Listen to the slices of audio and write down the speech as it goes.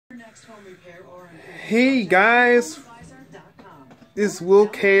Hey guys, this is Will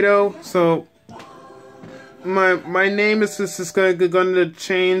Cato. So my name is just going to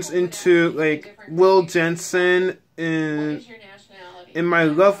change into like Will Jensen, and my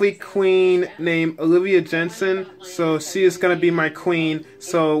lovely queen named Olivia Jensen. So she is going to be my queen.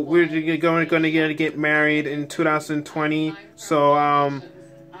 So we're going to get married in 2020. So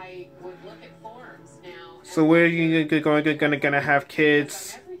so we're gonna have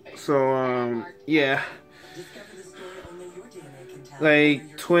kids. So yeah,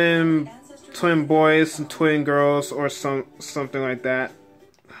 like twin boys and twin girls or something like that.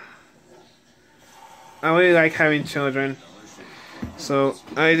 I really like having children, so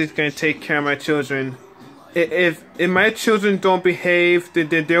I'm just gonna take care of my children. If my children don't behave, then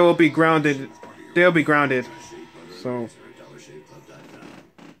they will be grounded. They'll be grounded. So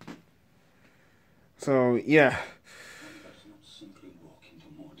yeah.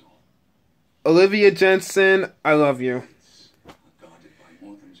 Olivia Jensen, I love you.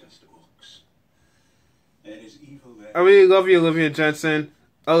 I really love you, Olivia Jensen.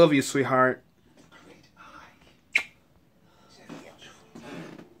 I love you, sweetheart.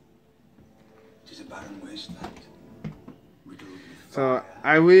 So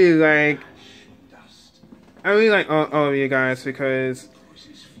I really like all of you guys, because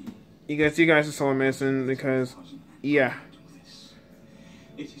you guys are so amazing. Because yeah.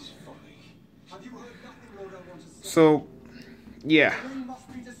 So yeah,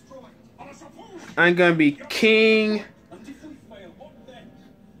 I'm gonna be King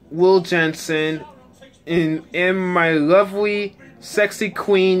Will Jensen and my lovely sexy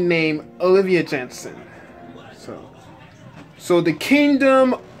queen named Olivia Jensen. So the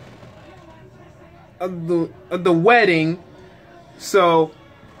kingdom of the wedding, so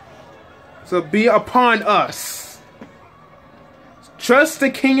be upon us. Trust the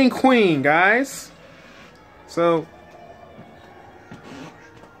king and queen, guys. So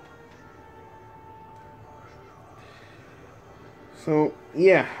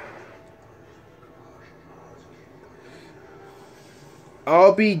yeah,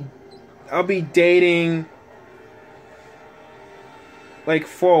 I'll be dating like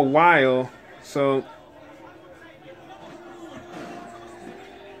for a while. So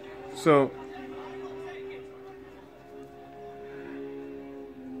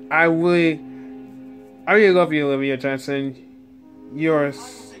I really love you, Olivia Jensen. You're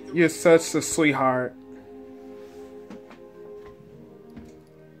such a sweetheart.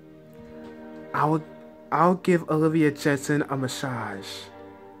 I'll give Olivia Jensen a massage.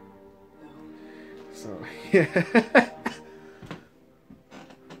 So yeah.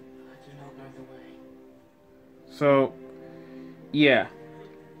 So yeah.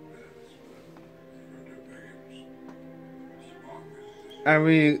 I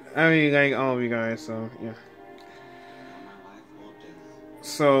really like all of you guys, so yeah.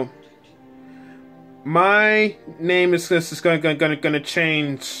 So my name is just gonna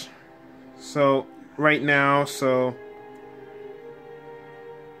change. So right now, so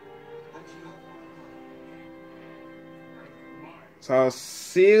I'll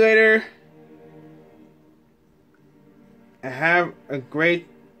see you later. Have a great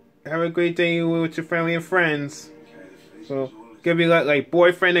day with your family and friends. So gonna be like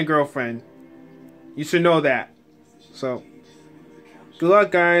boyfriend and girlfriend. You should know that. So good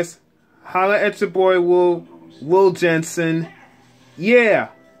luck, guys. Holla at your boy Will Jensen. Yeah.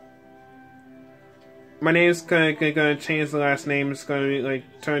 My name's gonna change the last name. It's gonna be like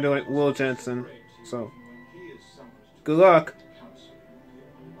turn to like Will Jensen. So good luck.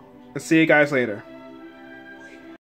 I'll see you guys later.